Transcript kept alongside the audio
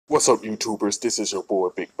What's up, YouTubers? This is your boy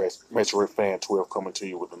Big Metroid Fan 12 coming to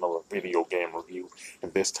you with another video game review.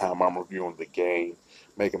 And this time I'm reviewing the game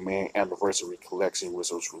Mega Man Anniversary Collection,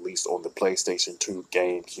 which was released on the PlayStation 2,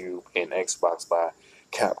 GameCube, and Xbox by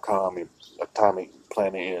Capcom and Atomic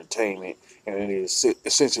Planet Entertainment. And it is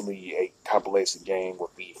essentially a compilation game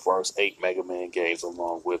with the first 8 Mega Man games,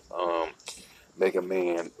 along with Mega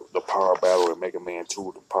Man The Power Battle and Mega Man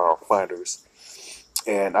 2 The Power Fighters.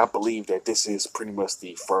 And I believe that this is pretty much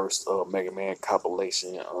the first Mega Man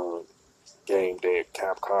compilation game that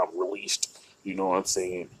Capcom released. You know what I'm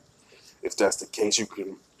saying? If that's the case, you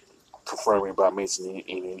can confirm it by mentioning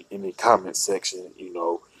it in the comment section.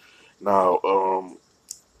 Now,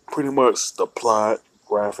 pretty much the plot,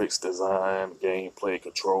 graphics, design, gameplay,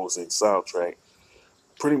 controls, and soundtrack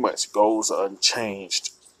pretty much goes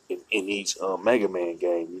unchanged in each Mega Man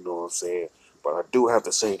game. You know what I'm saying? But I do have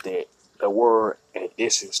to say that there were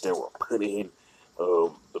additions that were put in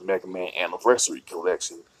the Mega Man Anniversary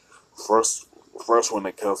Collection. First, first one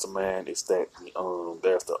that comes to mind is that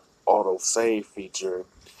there's the auto save feature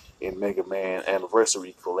in Mega Man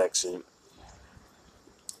Anniversary Collection,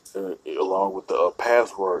 along with the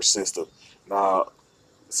password system. Now,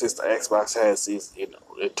 since the Xbox has its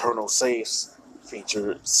internal saves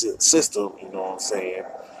feature system, you know what I'm saying,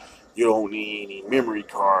 you don't need any memory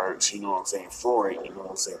cards, you know what I'm saying, for it, you know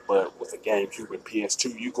what I'm saying. But with the GameCube and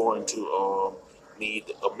PS2, you're going to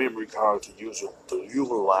need a memory card to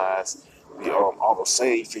utilize the auto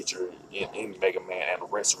save feature in Mega Man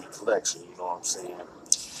Anniversary Collection, you know what I'm saying.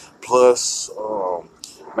 Plus,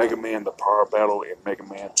 Mega Man The Power Battle and Mega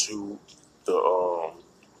Man 2 The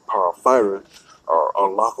Power Fighter are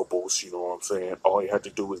unlockables, you know what I'm saying. All you have to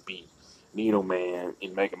do is beat Needle Man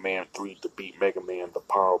in Mega Man 3 to beat Mega Man The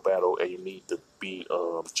Power Battle, and you need to beat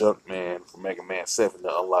Junk Man from Mega Man 7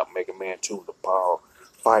 to unlock Mega Man 2 The Power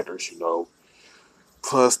Fighters, you know.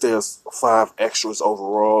 Plus, there's 5 extras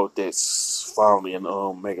overall that's found in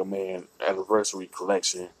Mega Man Anniversary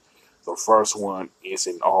Collection. The first one is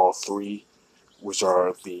in all 3, which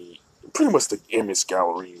are the pretty much the image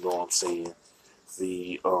gallery. You know what I'm saying?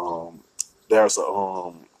 The there's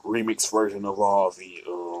a remix version of all the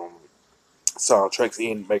soundtracks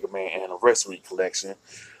in Mega Man Anniversary Collection,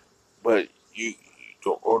 but in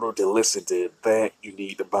order to listen to that, you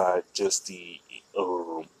need to buy just the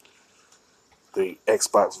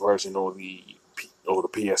Xbox version or the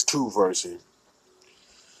PS2 version.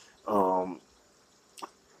 Um,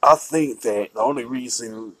 I think that the only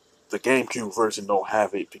reason the GameCube version don't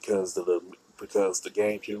have it because the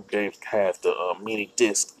GameCube games have the mini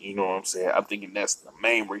disc. You know what I'm saying? I'm thinking that's the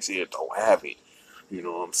main reason it don't have it. You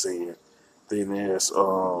know what I'm saying? Then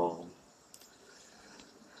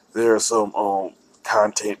there's some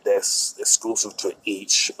content that's exclusive to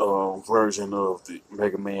each version of the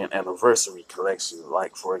Mega Man Anniversary Collection.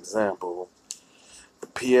 Like, for example, the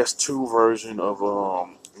PS2 version of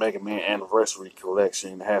Mega Man Anniversary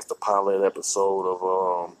Collection has the pilot episode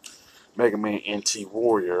of Mega Man NT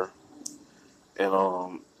Warrior, and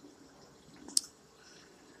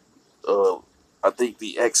uh, I think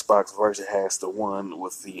the Xbox version has the one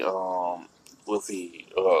with the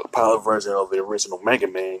pilot version of the original Mega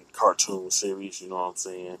Man cartoon series. You know what I'm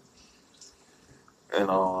saying? And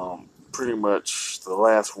pretty much the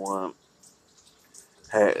last one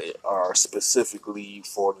are specifically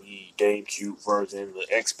for the GameCube version, the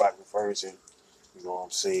Xbox version. You know what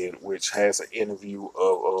I'm saying? Which has an interview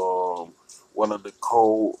of one of the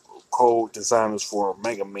co-designers for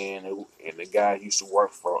Mega Man, and the guy who used to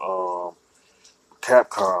work for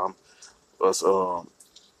Capcom. Was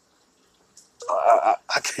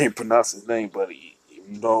I can't pronounce his name, but you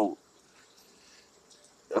know,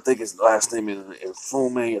 I think his last name is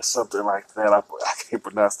Fume or something like that. I can't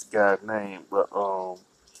pronounce the guy's name, but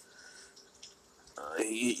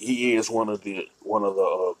he is one of the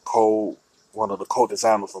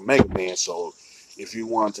co-designers for Mega Man. So if you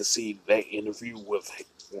want to see that interview with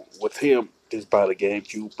him, just buy the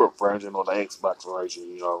GameCube version or the Xbox version.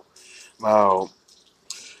 You know, now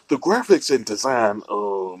the graphics and design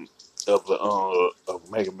of the of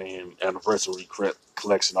Mega Man Anniversary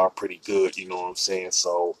Collection are pretty good. You know what I'm saying?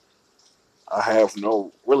 So I have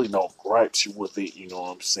no gripes with it. You know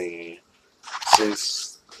what I'm saying?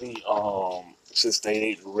 Since they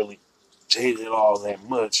didn't really change it all that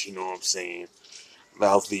much. You know what I'm saying?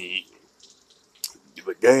 Now the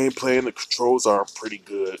gameplay and the controls are pretty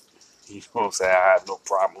good. You know what I'm saying? I have no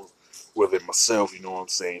problem with it myself. You know what I'm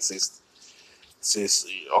saying? Since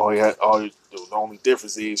the only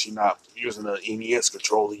difference is you're not using an NES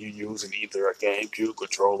controller, you're using either a GameCube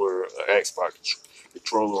controller, an Xbox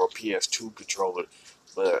controller, or a PS2 controller.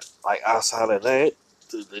 But like outside of that,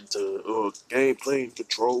 the gameplay and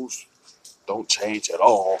controls don't change at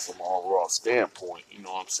all from an overall standpoint. You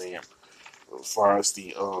know what I'm saying? As far as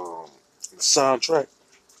the soundtrack,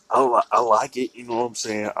 I like it. You know what I'm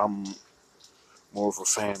saying? I'm more of a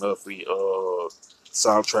fan of the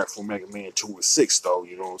soundtrack for Mega Man 2 and 6, though.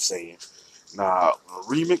 You know what I'm saying? Now, the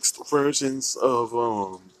remixed versions of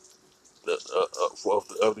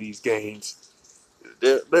of these games,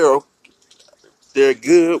 they're they're they're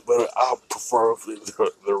good, but I prefer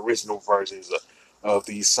the original versions of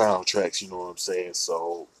these soundtracks. You know what I'm saying?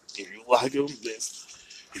 So if you like them,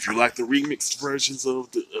 if you like the remixed versions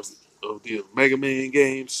of the Mega Man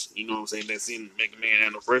games, you know what I'm saying, that's in Mega Man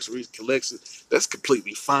Anniversary Collection, that's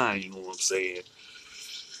completely fine. You know what I'm saying?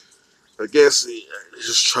 I guess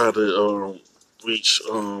just try to reach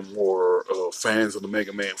more fans of the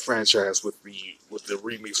Mega Man franchise with the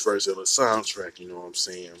remix version of the soundtrack. You know what I'm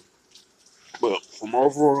saying? But from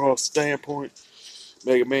overall standpoint,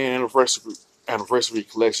 Mega Man Anniversary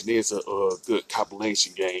Collection is a good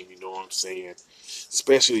compilation game. You know what I'm saying?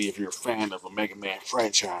 Especially if you're a fan of a Mega Man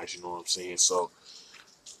franchise. You know what I'm saying? So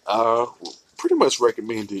I would pretty much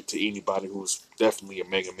recommend it to anybody who's definitely a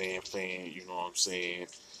Mega Man fan. You know what I'm saying?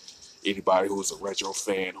 Anybody who's a retro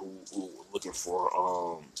fan who looking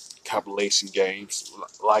for compilation games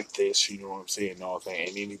like this, you know what I'm saying, and all that,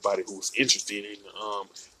 and anybody who's interested in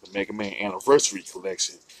the Mega Man Anniversary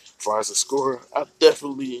Collection. As far as the score, I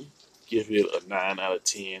definitely give it a 9 out of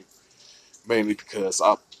 10, mainly because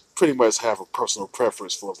I pretty much have a personal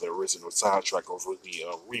preference for the original soundtrack over the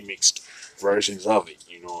remixed versions of it.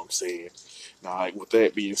 You know what I'm saying? Now, like, with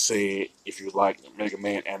that being said, if you like the Mega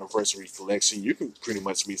Man Anniversary Collection, you can pretty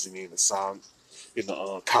much mention it in the sound in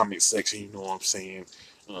the comment section. You know what I'm saying?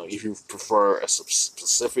 If you prefer a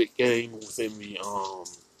specific game within the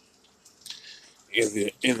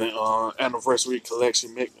Anniversary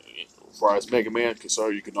Collection, as far as Mega Man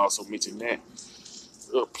concerned, you can also mention that.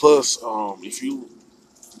 Plus,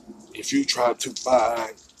 if you try to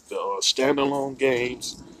buy the standalone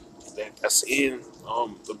games that's in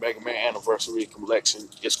the Mega Man Anniversary Collection,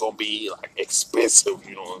 it's gonna be like expensive.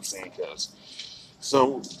 You know what I'm saying?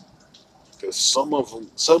 Some because some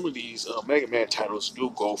of these Mega Man titles do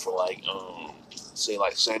go for like say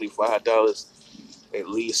like $75 at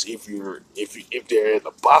least if they're in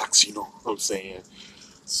the box. You know what I'm saying?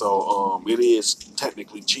 So it is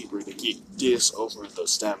technically cheaper to get this over the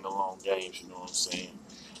standalone games. You know what I'm saying?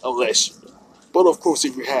 Unless But of course,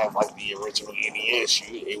 if you have like the original NES,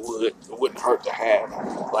 it wouldn't hurt to have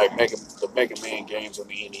like the Mega Man games on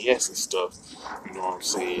the NES and stuff. You know what I'm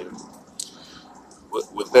saying?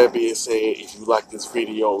 With that being said, if you like this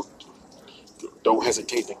video, don't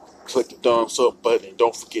hesitate to click the thumbs up button and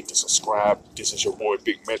don't forget to subscribe. This is your boy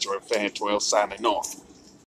Big Metro and Fan 12 signing off.